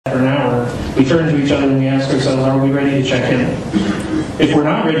we turn to each other and we ask ourselves, are we ready to check in? If we're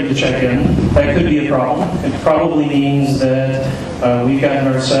not ready to check in, that could be a problem. It probably means that we've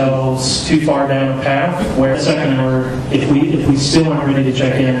gotten ourselves too far down a path where second, or if we still aren't ready to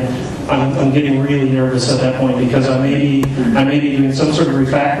check in, I'm getting really nervous at that point because I may be doing some sort of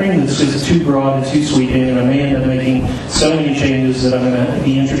refactoring that's just too broad and too sweeping, and I may end up making so many changes that I'm going to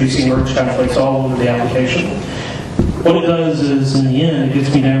be introducing merge conflicts all over the application. What it does is, in the end, it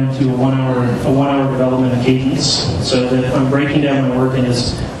gets me down to a one-hour development cadence, so that I'm breaking down my work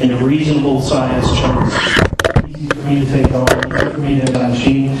in reasonable size chunks. Easy for me to take on, easy for me to have a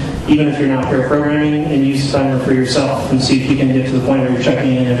machine, even if you're not pair programming, and use the timer for yourself and see if you can get to the point where you're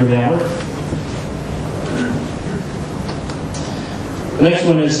checking in every hour. The next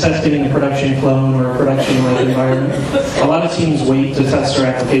one is testing in a production clone or a production-like environment. A lot of teams wait to test their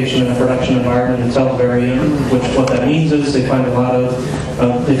application in a production environment until the very end, which what that means is they find a lot of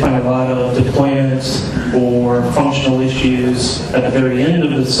deployments or functional issues at the very end of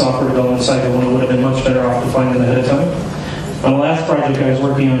the software development cycle when it would have been much better off to find them ahead of time. On the last project I was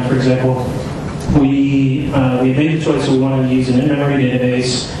working on, for example, we made the choice that we wanted to use an in-memory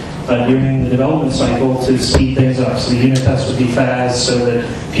database during the development cycle to speed things up. So the unit tests would be fast so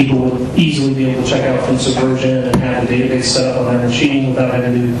that people would easily be able to check out from Subversion and have the database set up on their machine without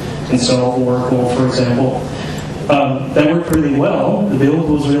having to install Oracle, for example. That worked really well. The build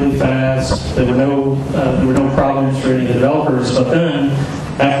was really fast. There were no problems for any of the developers. But then,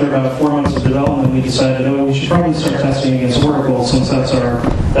 after about 4 months of development, we decided, oh, we should probably start testing against Oracle since that's our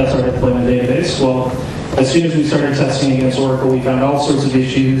deployment database. Well, as soon as we started testing against Oracle, we found all sorts of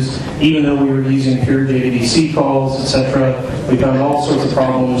issues. Even though we were using pure JDBC calls, etc., we found all sorts of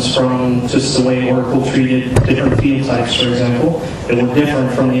problems from just the way Oracle treated different field types, for example, that were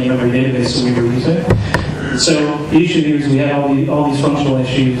different from the in-memory database that we were using. So the issue here is we had all these functional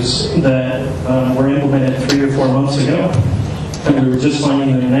issues that were implemented 3 or 4 months ago. And we were just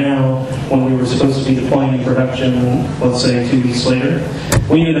finding them now when we were supposed to be deploying in production, let's say 2 weeks later.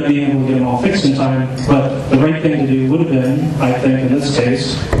 We ended up being able to get them all fixed in time, but the right thing to do would have been, I think in this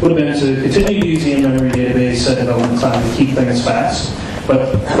case, would have been to continue to use the in-memory database at development time to keep things fast.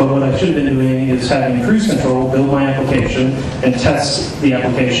 But what I should have been doing is having cruise control, build my application, and test the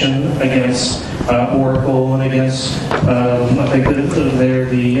application against Oracle and against, I think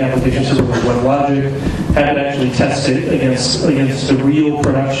the application server was WebLogic, had it actually tested against the real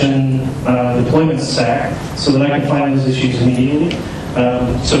production deployment stack so that I could find those issues immediately.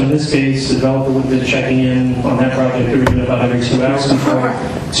 So in this case, the developer would have been checking in on that project about every 2 hours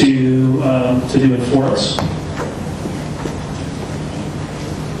to do it for us.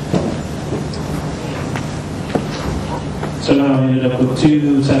 So now I ended up with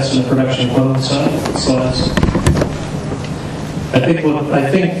 2 tests in the production clone slides. I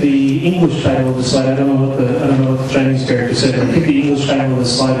think the English title of the slide, I don't know what the Chinese character said, but I think the English title of the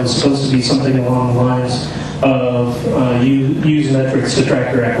slide was supposed to be something along the lines of use metrics to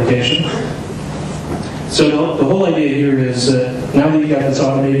track your application. So the whole idea here is that now that you've got this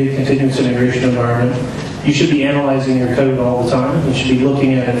automated continuous integration environment, you should be analyzing your code all the time. You should be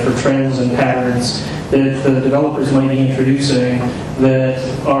looking at it for trends and patterns that the developers might be introducing that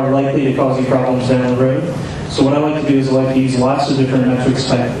are likely to cause you problems down the road. So what I like to do is I like to use lots of different metrics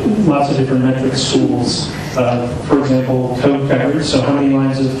tools. For example, code coverage. So how many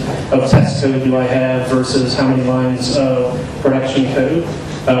lines of test code do I have versus how many lines of production code?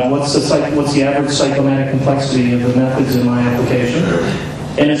 What's the average cyclomatic complexity of the methods in my application?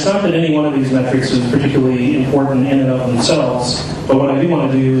 And it's not that any one of these metrics is particularly important in and of themselves, but what I do want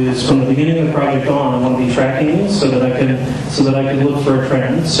to do is from the beginning of the project on, I want to be tracking these so that I can look for a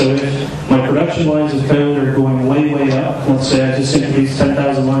trend. So if my production lines of code are going way up, let's say I just introduced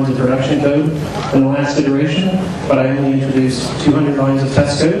 10,000 lines of production code in the last iteration, but I only introduced 200 lines of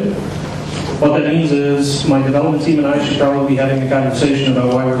test code, what that means is my development team and I should probably be having a conversation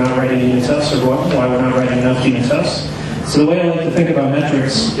about why we're not writing unit tests or why we're not writing enough unit tests. So the way I like to think about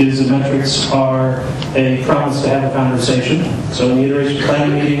metrics is that metrics are a promise to have a conversation. So in the iteration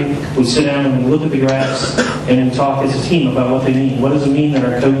planning meeting, we sit down and we look at the graphs and we talk as a team about what they mean. What does it mean that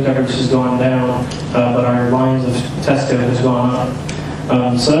our code coverage has gone down, but our lines of test code has gone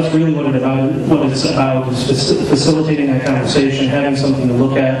up? So that's really what it's about is facilitating that conversation, having something to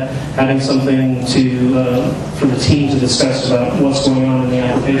look at, having something for the team to discuss about what's going on in the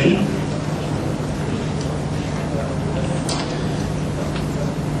application.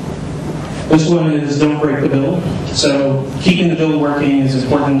 This one is don't break the build. So keeping the build working is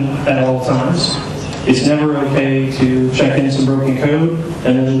important at all times. It's never okay to check in some broken code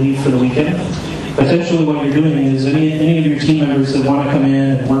and then leave for the weekend. Essentially what you're doing is any of your team members that want to come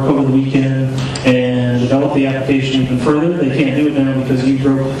in and work over the weekend and develop the application even further, they can't do it now because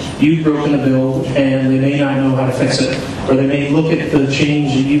you've broken the build and they may not know how to fix it. Or they may look at the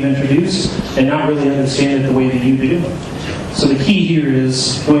change that you've introduced and not really understand it the way that you do. So the key here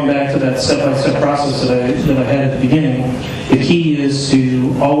is, going back to that step-by-step process that I had at the beginning, the key is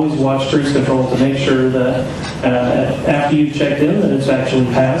to always watch cruise control to make sure that after you've checked in that it's actually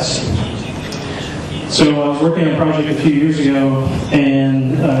passed. So I was working on a project a few years ago,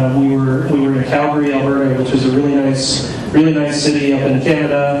 and we were in Calgary, Alberta, which is a really nice city up in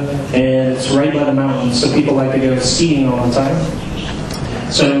Canada, and it's right by the mountains, so people like to go skiing all the time.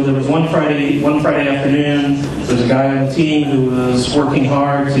 So there was one Friday afternoon, there was a guy on the team who was working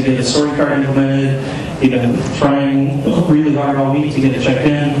hard to get a story card implemented. He'd been trying really hard all week to get it checked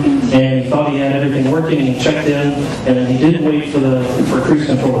in, and he thought he had everything working, and he checked in, and then he didn't wait for cruise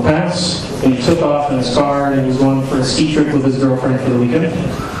control to pass, and he took off in his car, and he was going for a ski trip with his girlfriend for the weekend.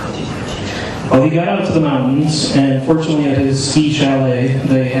 Well, he got out to the mountains, and fortunately at his ski chalet,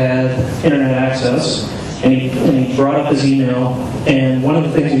 they had internet access. And he brought up his email, and one of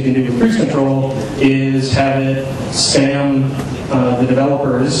the things you can do with cruise control is have it spam the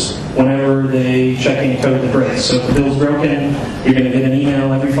developers whenever they check any code that breaks. So if the bill's broken, you're going to get an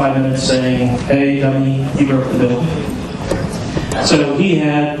email every 5 minutes saying, "Hey, dummy, you broke the bill." So he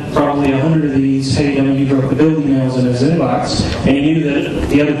had probably 100 of these "Hey, dummy, you broke the bill" emails in his inbox, and he knew that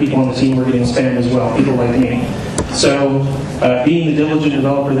the other people on the team were getting spammed as well, people like me. So, being the diligent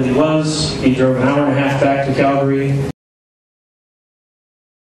developer that he was, he drove an hour and a half back to Calgary.